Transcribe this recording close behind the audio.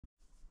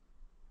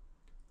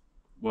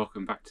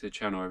welcome back to the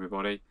channel,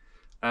 everybody.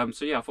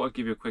 So yeah, I thought I'd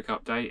give you a quick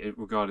update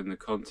regarding the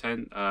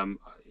content.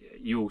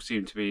 You all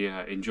seem to be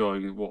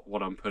enjoying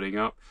what I'm putting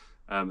up.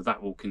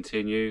 That will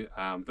continue,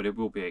 but it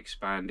will be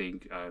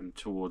expanding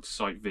towards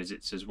site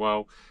visits as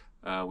well.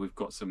 We've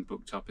got some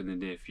booked up in the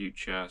near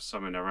future,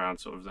 some in around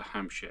sort of the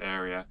Hampshire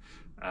area,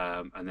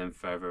 and then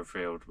further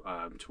afield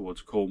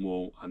towards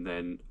Cornwall, and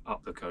then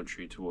up the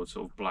country towards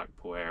sort of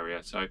Blackpool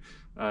area. So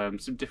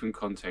some different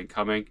content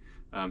coming,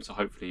 so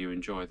hopefully you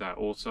enjoy that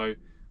also.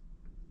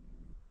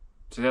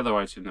 So the other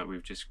item that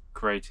we've just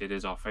created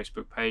is our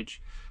Facebook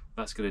page.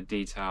 That's going to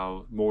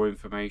detail more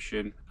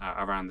information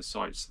around the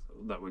sites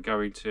that we're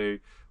going to,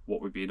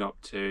 what we've been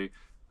up to,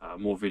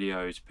 more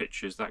videos,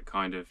 pictures, that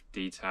kind of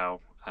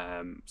detail.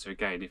 So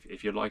again,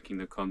 if you're liking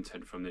the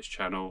content from this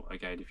channel,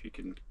 again, if you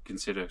can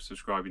consider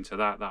subscribing to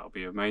that, that'll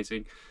be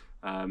amazing.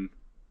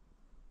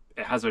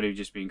 It has only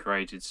just been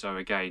created, so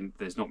again,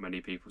 there's not many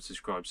people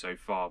subscribed so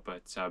far,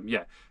 but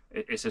yeah,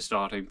 it's a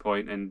starting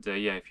point. And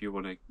yeah, if you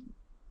want to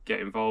get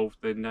involved,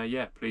 then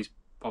yeah, please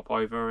pop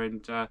over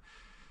and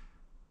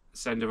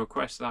send a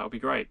request. That'll be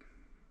great.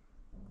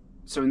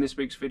 So in this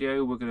week's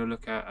video, we're going to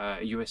look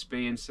at a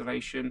USB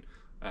installation.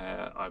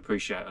 I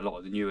appreciate a lot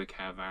of the newer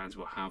caravans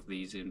will have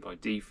these in by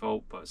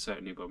default, but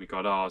certainly when we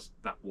got ours,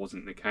 that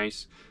wasn't the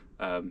case.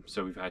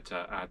 So we've had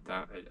to add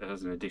that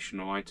as an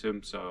additional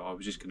item. So I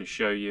was just going to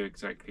show you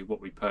exactly what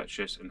we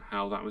purchased and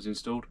how that was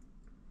installed.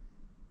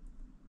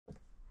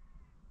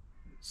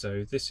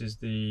 So this is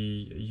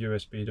the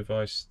USB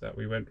device that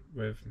we went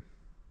with.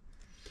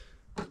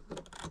 It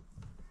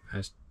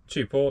has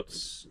two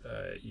ports.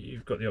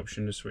 You've got the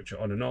option to switch it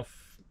on and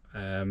off.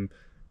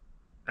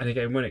 And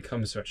again, when it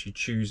comes to actually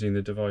choosing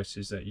the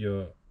devices that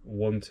you're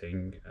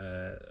wanting,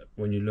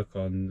 when you look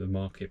on the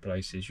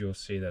marketplaces, you'll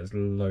see there's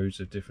loads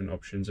of different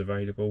options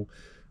available.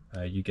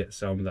 You get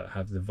some that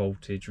have the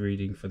voltage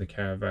reading for the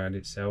caravan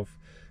itself.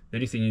 The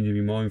only thing you need to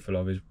be mindful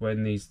of is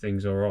when these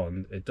things are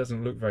on, it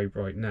doesn't look very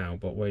bright now,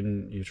 but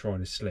when you're trying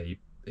to sleep,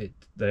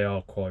 they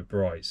are quite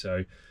bright.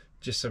 So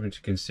just something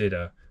to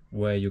consider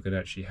where you're going to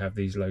actually have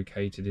these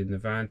located in the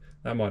van.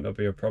 That might not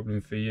be a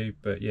problem for you,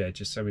 but yeah,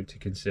 just something to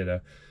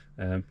consider.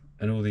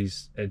 And all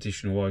these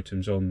additional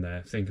items on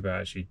there, think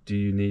about actually, do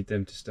you need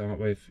them to start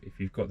with? If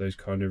you've got those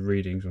kind of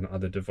readings on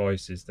other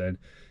devices, then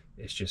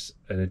it's just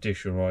an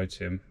additional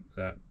item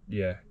that,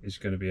 yeah, is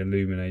going to be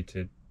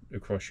illuminated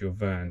across your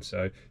van.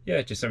 So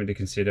yeah, just something to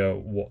consider,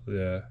 what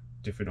the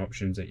different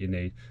options that you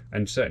need,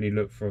 and certainly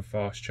look for a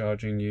fast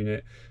charging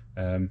unit.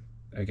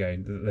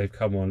 Again, they've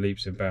come on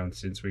leaps and bounds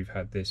since we've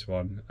had this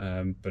one,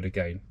 but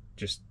again,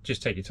 just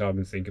take your time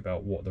and think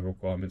about what the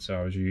requirements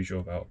are as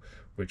usual about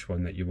which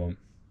one that you want.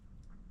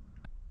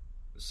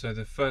 So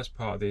the first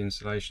part of the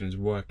installation is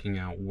working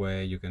out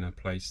where you're going to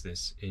place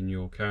this in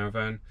your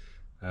caravan.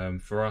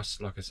 For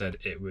us, like I said,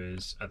 it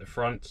was at the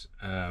front.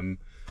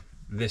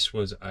 This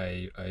was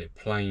a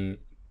plain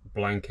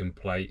blanking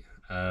plate,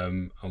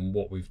 and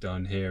what we've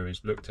done here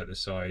is looked at the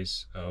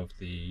size of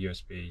the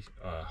USB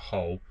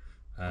hole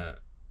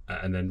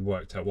and then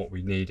worked out what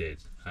we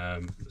needed.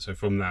 So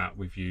from that,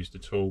 we've used a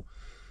tool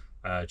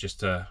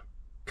just to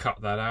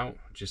cut that out,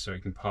 just so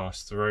it can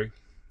pass through.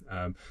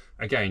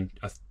 Again,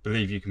 I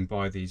believe you can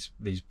buy these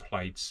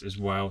plates as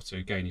well, so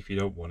again, if you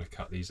don't want to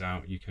cut these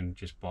out, you can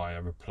just buy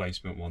a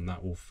replacement one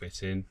that will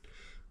fit in.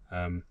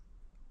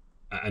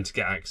 And to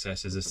get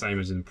access is the same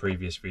as in the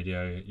previous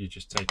video. You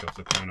just take off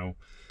the panel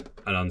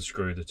and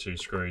unscrew the two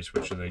screws,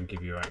 which will then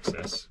give you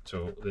access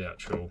to the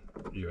actual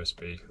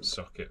USB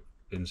socket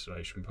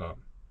installation part.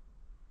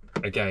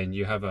 Again,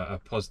 you have a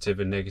positive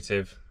and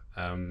negative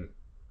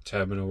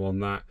terminal on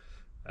that.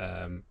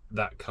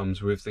 That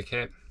comes with the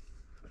kit.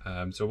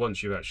 So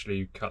once you've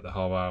actually cut the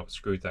hole out,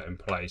 screwed that in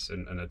place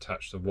and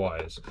attached the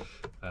wires,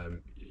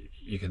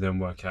 you can then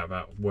work out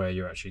about where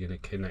you're actually going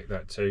to connect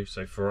that to.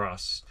 So for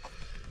us,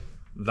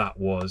 that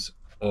was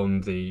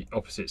on the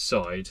opposite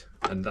side,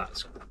 and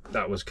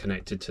that was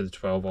connected to the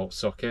 12-volt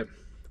socket.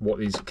 What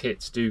these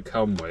kits do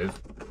come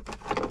with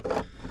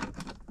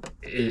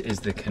is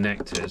the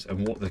connectors,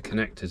 and what the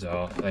connectors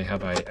are, they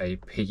have a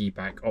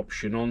piggyback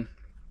option on.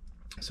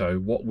 So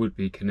what would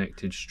be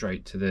connected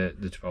straight to the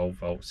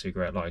 12-volt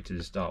cigarette lighter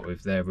to start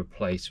with, they're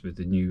replaced with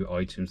the new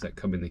items that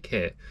come in the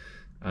kit,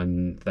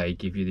 and they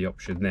give you the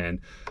option then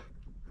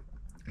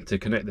to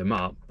connect them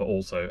up, but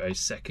also a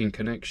second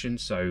connection.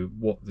 So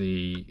what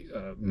the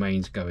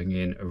mains going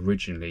in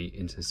originally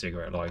into the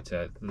cigarette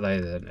lighter, they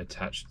then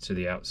attached to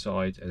the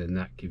outside, and then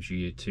that gives you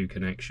your two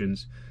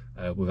connections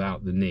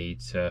without the need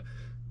to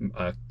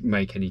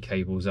make any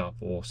cables up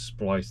or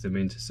splice them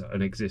into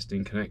an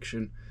existing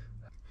connection.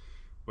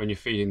 When you're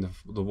feeding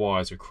the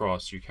wires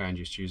across, you can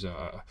just use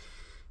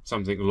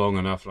something long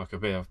enough, like a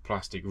bit of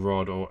plastic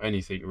rod or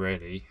anything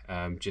really,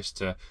 just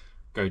to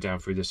go down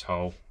through this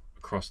hole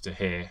across to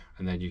here,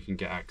 and then you can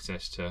get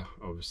access to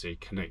obviously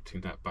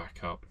connecting that back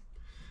up.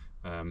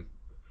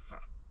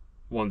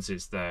 once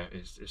it's there,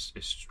 it's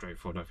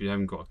straightforward enough. You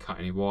haven't got to cut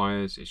any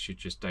wires. It should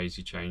just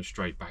daisy chain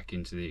straight back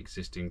into the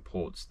existing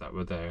ports that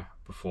were there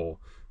before.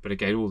 But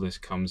again, all this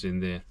comes in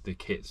the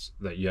kits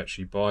that you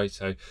actually buy,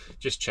 so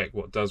just check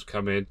what does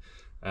come in.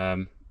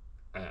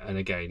 And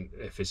again,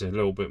 if it's a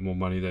little bit more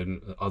money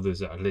than others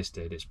that are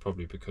listed, it's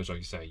probably because, like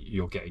you say,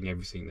 you're getting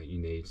everything that you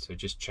need. So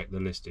just check the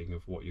listing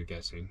of what you're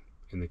getting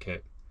in the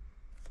kit.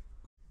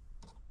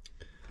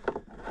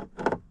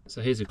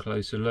 So here's a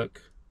closer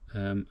look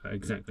at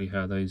exactly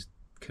how those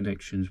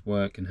connections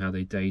work and how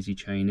they daisy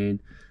chain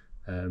in.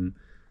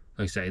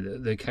 Like I say,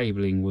 the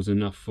cabling was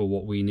enough for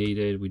what we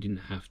needed. We didn't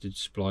have to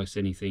splice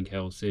anything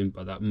else in,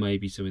 but that may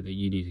be something that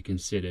you need to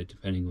consider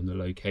depending on the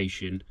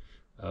location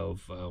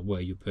of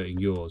where you're putting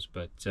yours.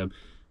 But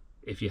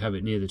if you have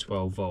it near the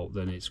 12 volt,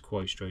 then it's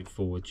quite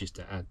straightforward just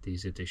to add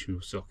these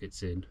additional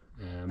sockets in.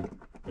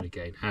 But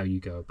again, how you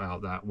go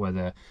about that,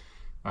 whether,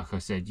 like I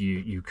said,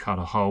 you cut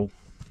a hole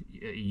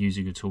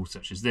using a tool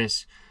such as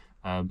this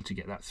to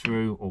get that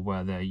through, or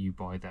whether you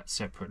buy that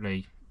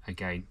separately,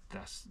 again,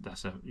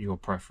 that's your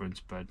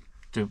preference. But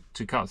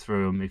to cut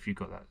through them, if you've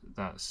got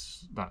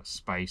that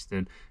space,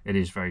 then it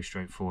is very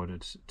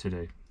straightforward to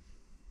do.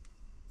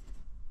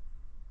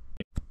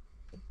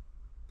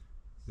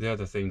 The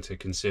other thing to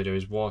consider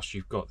is, whilst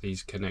you've got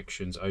these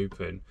connections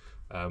open,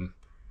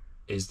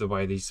 is the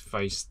way these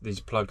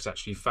plugs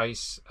actually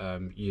face.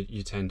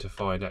 You tend to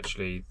find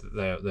actually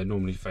that they're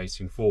normally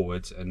facing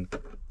forwards, and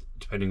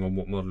depending on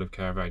what model of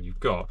Caravan you've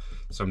got,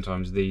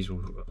 sometimes these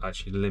will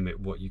actually limit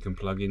what you can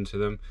plug into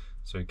them.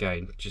 So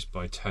again, just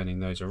by turning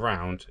those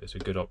around, it's a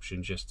good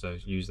option just to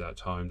use that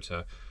time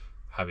to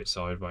have it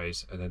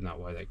sideways, and then that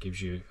way that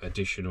gives you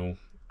additional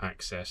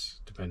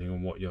access depending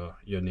on what you're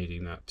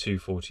needing that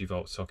 240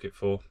 volt socket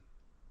for.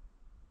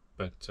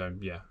 But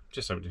yeah,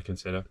 just something to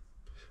consider.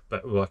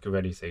 But like with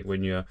anything,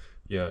 when you're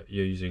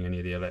using any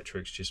of the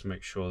electrics, just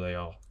make sure they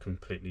are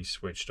completely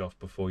switched off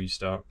before you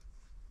start.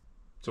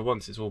 So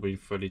once it's all been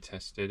fully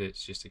tested,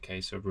 it's just a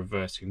case of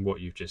reversing what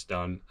you've just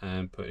done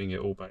and putting it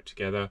all back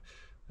together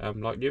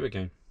like new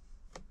again.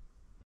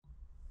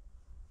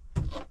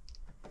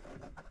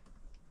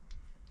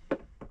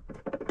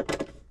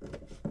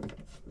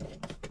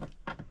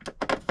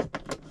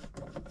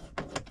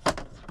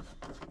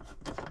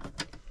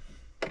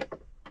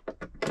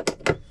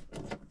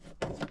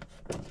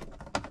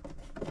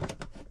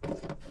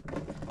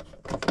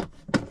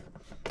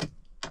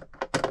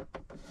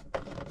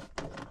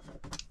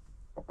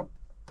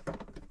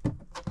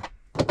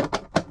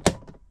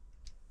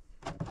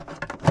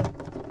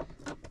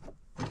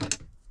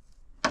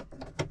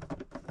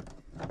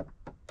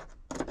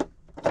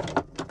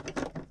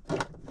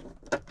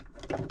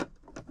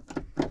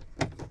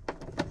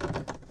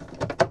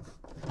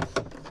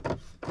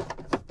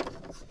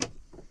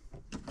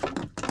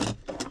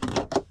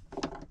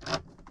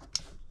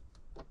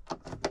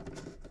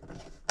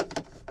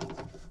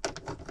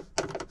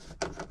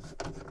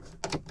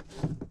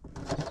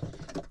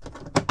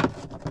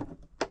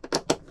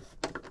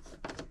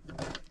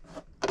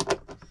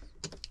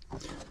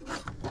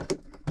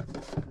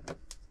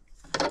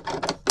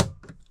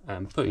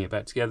 Putting it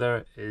back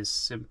together is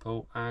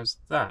simple as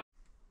that.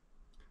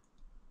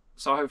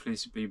 So hopefully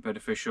this will be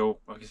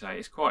beneficial. Like I say,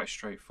 it's quite a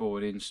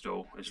straightforward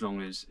install as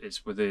long as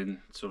it's within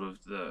sort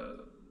of the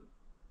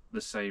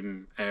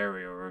same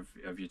area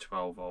of your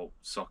 12 volt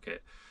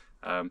socket.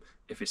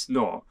 If it's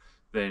not,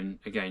 then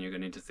again you're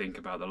going to need to think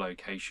about the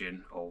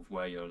location of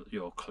where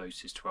your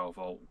closest 12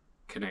 volt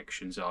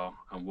connections are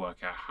and work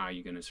out how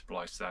you're going to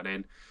splice that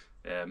in.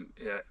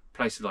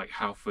 Places like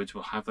Halfords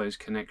will have those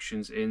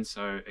connections in,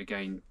 so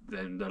again,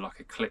 then they're like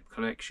a clip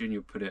connection.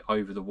 You'll put it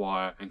over the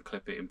wire and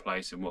clip it in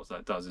place, and what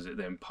that does is it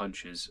then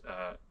punches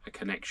a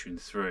connection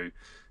through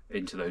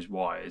into those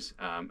wires,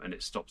 and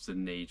it stops the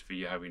need for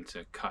you having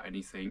to cut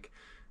anything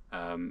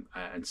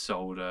and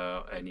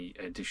solder any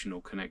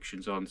additional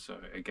connections on. So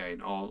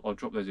again, I'll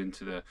drop those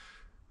into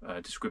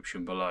the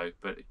description below.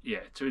 But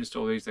yeah, to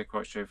install these, they're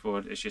quite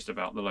straightforward. It's just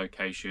about the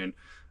location.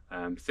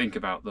 Think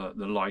about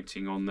the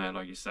lighting on there.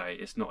 Like you say,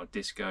 it's not a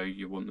disco,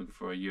 you want them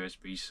for a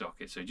USB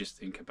socket, so just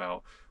think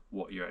about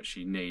what you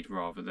actually need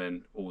rather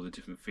than all the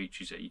different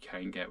features that you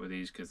can get with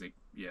these, because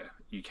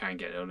you can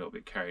get a little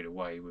bit carried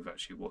away with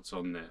actually what's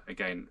on there.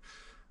 Again,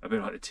 a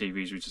bit like the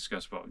TVs we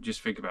discussed, but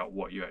just think about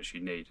what you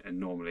actually need, and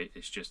normally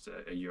it's just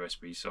a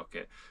USB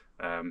socket,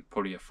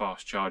 probably a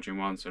fast charging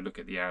one, so look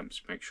at the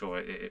amps, make sure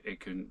it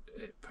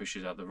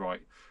pushes out the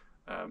right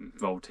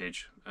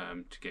voltage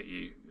to get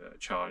you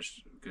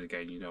charged, because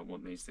again, you don't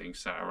want these things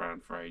sat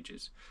around for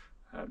ages.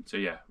 So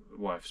yeah,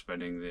 worth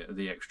spending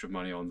the extra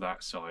money on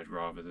that side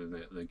rather than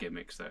the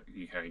gimmicks that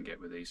you can get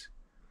with these.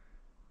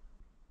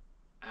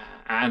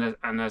 And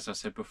as I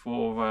said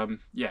before,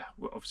 yeah,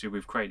 obviously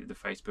we've created the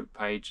Facebook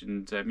page,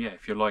 and yeah,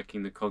 if you're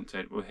liking the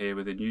content we're here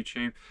within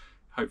YouTube,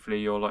 hopefully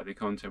you'll like the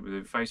content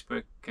within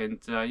Facebook, and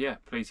yeah,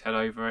 please head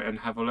over and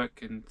have a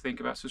look and think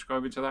about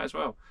subscribing to that as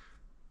well.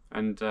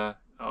 And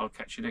I'll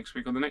catch you next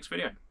week on the next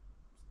video.